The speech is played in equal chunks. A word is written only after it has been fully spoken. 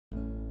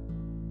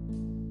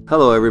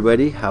Hello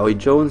everybody, Howie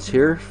Jones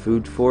here,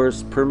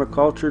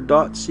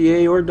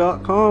 foodforestpermaculture.ca or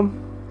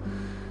 .com,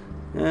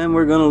 and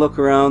we're going to look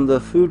around the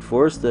food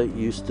forest that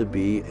used to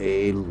be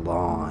a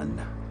lawn,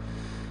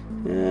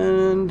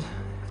 and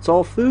it's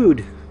all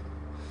food.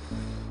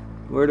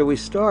 Where do we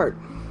start?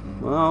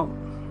 Well,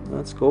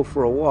 let's go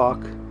for a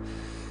walk.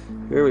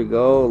 Here we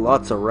go,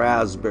 lots of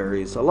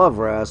raspberries. I love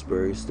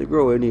raspberries, they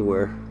grow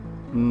anywhere.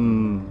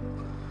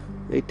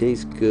 They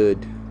taste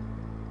good.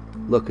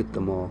 Look at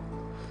them all.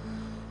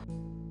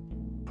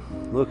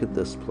 Look at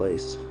this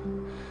place.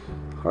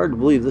 Hard to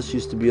believe this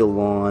used to be a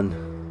lawn.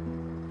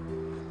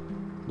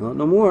 Not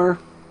no more.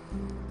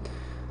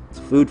 It's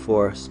a food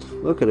forest.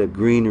 Look at the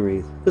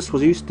greenery. This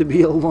used to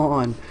be a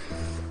lawn.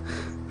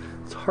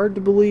 It's hard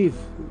to believe.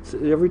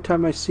 Every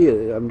time I see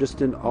it, I'm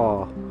just in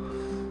awe.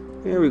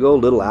 Here we go,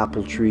 little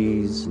apple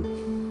trees.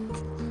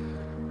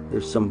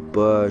 There's some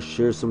bush.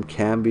 Here's some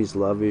Camby's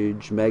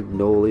lovage,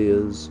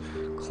 magnolias,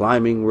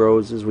 climbing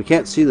roses. We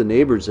can't see the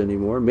neighbors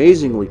anymore.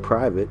 Amazingly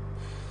private.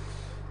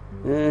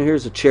 And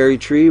here's a cherry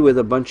tree with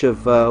a bunch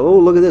of, oh,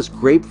 look at this,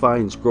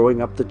 grapevines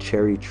growing up the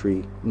cherry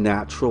tree.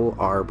 Natural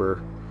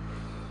arbor.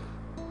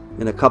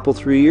 In a couple,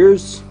 3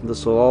 years,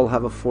 this will all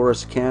have a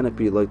forest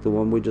canopy like the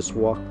one we just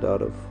walked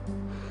out of.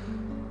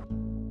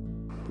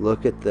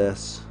 Look at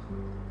this.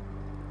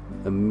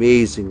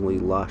 Amazingly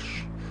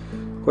lush.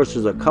 Of course,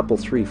 there's a couple,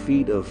 3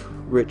 feet of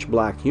rich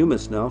black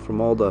humus now from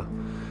all the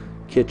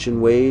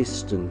kitchen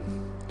waste and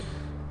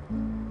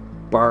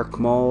bark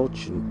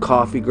mulch and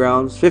coffee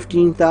grounds.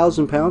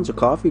 15,000 pounds of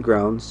coffee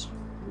grounds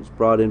was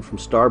brought in from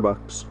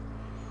Starbucks.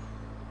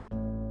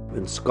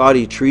 And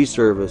Scotty Tree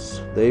Service,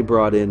 they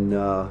brought in,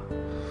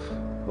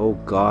 oh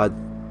God,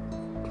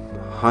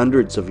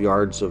 hundreds of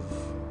yards of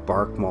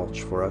bark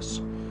mulch for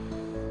us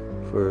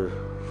for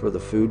the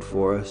food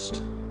forest.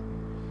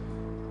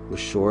 It was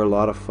sure a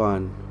lot of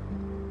fun.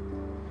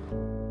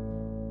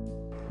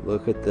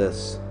 Look at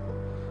this.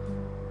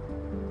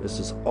 This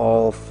is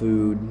all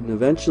food. And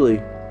eventually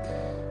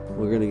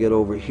we're going to get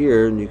over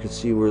here and you can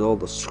see where all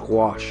the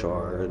squash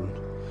are, and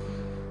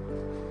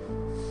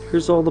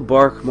here's all the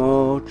bark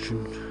mulch.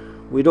 And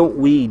we don't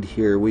weed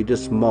here, we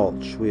just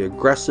mulch. We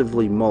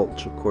aggressively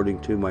mulch, according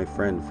to my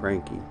friend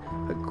Frankie.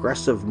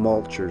 Aggressive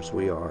mulchers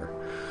we are.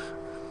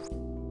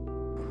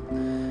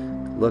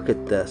 Look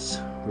at this.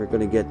 We're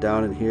going to get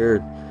down in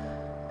here.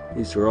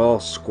 These are all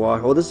squash.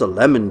 Oh, this is a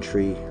lemon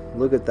tree.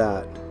 Look at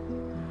that.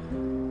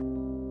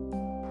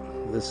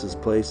 This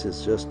place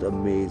is just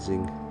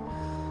amazing.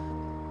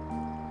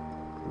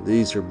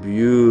 These are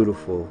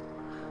beautiful.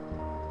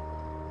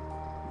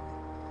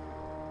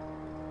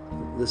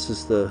 This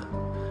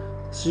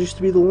used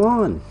to be the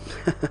lawn.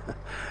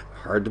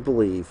 Hard to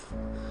believe.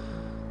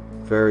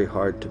 Very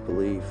hard to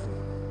believe.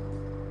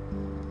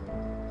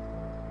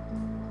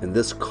 And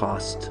this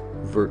cost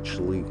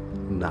virtually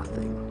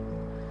nothing.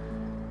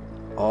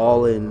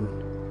 All in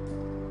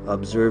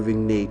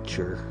observing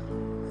nature.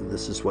 And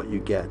this is what you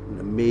get,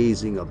 an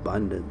amazing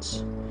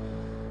abundance.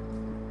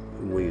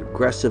 And we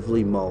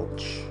aggressively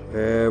mulch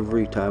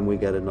every time we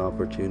get an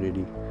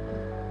opportunity.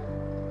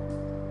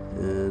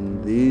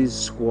 And these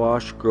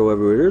squash grow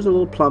everywhere. There's a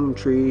little plum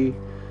tree.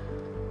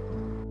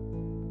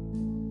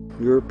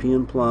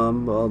 European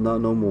plum. Well,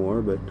 not no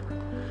more, but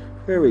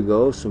there we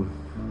go. Some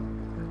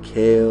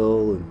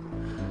kale. And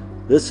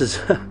this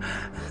is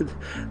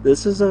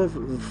this is a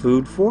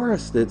food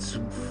forest. It's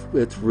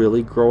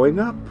really growing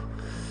up.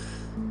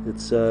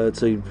 It's a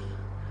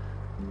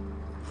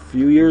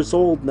few years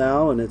old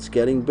now, and it's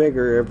getting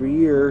bigger every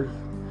year.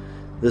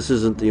 This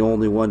isn't the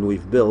only one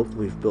we've built.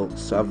 We've built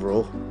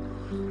several,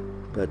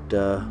 but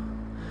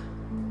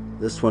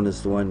this one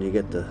is the one you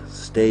get to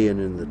stay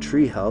in the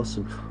tree house.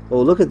 And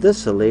oh, look at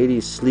this, a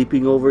lady's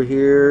sleeping over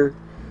here,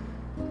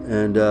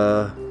 and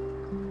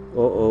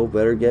uh-oh,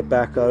 better get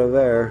back out of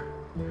there.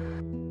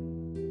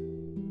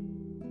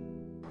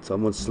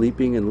 Someone's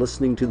sleeping and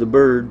listening to the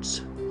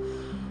birds.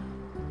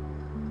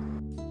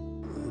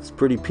 It's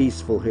pretty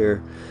peaceful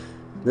here.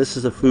 This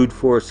is a food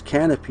forest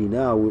canopy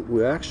now.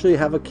 We actually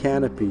have a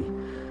canopy.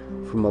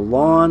 From a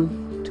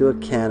lawn to a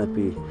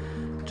canopy.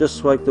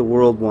 Just like the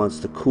world wants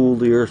to cool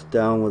the earth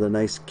down with a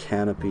nice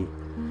canopy.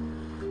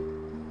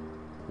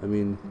 I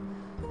mean,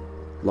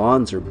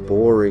 lawns are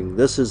boring.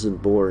 This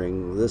isn't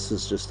boring. This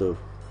is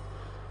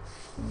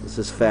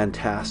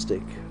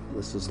fantastic.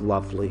 This is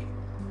lovely.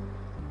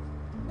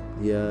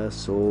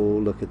 Yes, oh,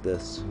 look at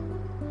this.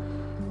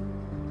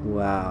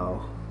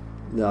 Wow.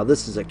 Now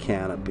this is a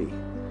canopy.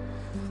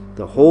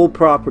 The whole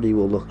property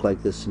will look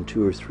like this in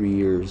 2 or 3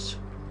 years.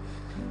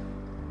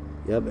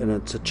 Yep, and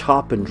it's a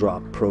chop and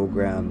drop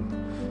program.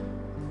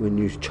 When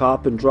you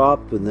chop and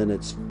drop, and then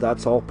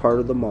that's all part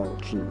of the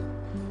mulch. And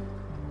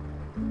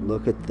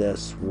look at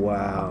this.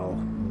 Wow.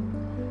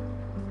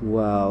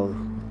 Wow.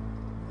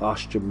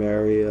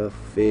 Ostramaria,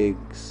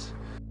 figs.